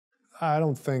I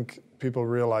don't think people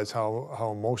realize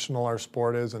how emotional our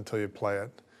sport is until you play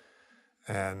it,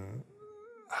 and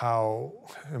how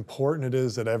important it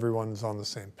is that everyone's on the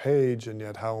same page, and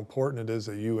yet how important it is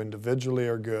that you individually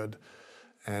are good.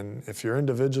 And if you're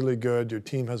individually good, your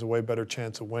team has a way better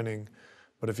chance of winning.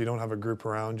 But if you don't have a group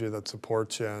around you that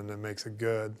supports you and that makes it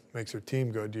good, makes your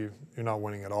team good, you're not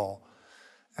winning at all.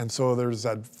 And so there's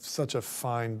such a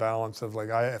fine balance of like,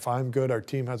 if I'm good, our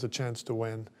team has a chance to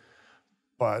win,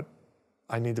 but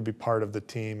I need to be part of the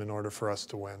team in order for us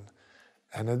to win.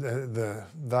 And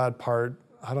that part,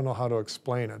 I don't know how to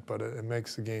explain it, but it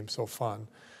makes the game so fun.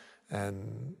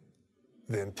 And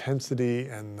the intensity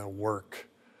and the work,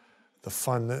 the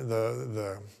fun,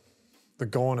 the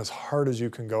going as hard as you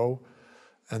can go,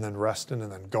 and then resting,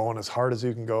 and then going as hard as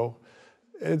you can go.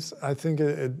 I think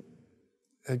it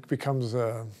becomes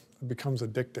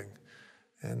addicting.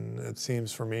 And it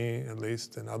seems, for me at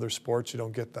least, in other sports, you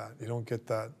don't get that. You don't get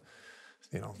that,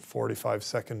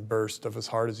 45-second burst of as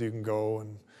hard as you can go,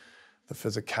 and the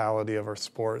physicality of our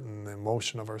sport and the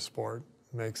emotion of our sport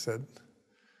makes it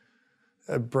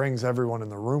brings everyone in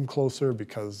the room closer,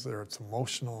 because it's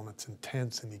emotional and it's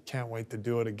intense and you can't wait to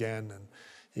do it again. And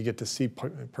you get to see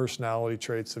personality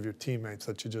traits of your teammates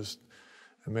that it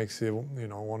makes you,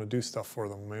 want to do stuff for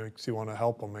them, makes you want to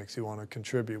help them, makes you want to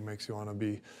contribute, makes you want to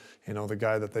be, the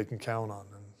guy that they can count on.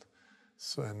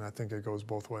 And I think it goes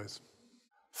both ways.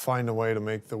 Find a way to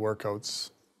make the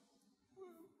workouts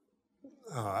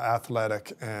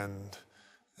athletic and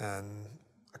a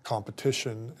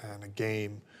competition and a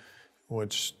game,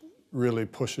 which really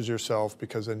pushes yourself,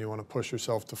 because then you want to push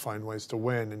yourself to find ways to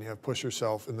win, and you have to push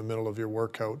yourself in the middle of your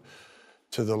workout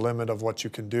to the limit of what you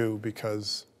can do,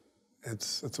 because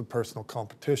it's a personal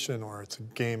competition, or it's a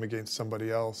game against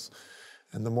somebody else.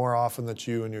 And the more often that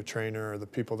you and your trainer, or the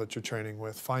people that you're training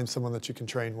with, find someone that you can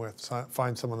train with,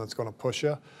 find someone that's going to push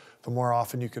you, the more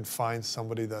often you can find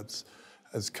somebody that's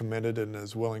as committed and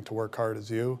as willing to work hard as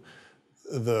you,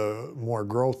 the more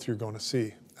growth you're going to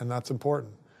see. And that's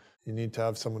important. You need to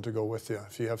have someone to go with you.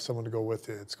 If you have someone to go with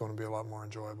you, it's going to be a lot more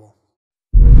enjoyable.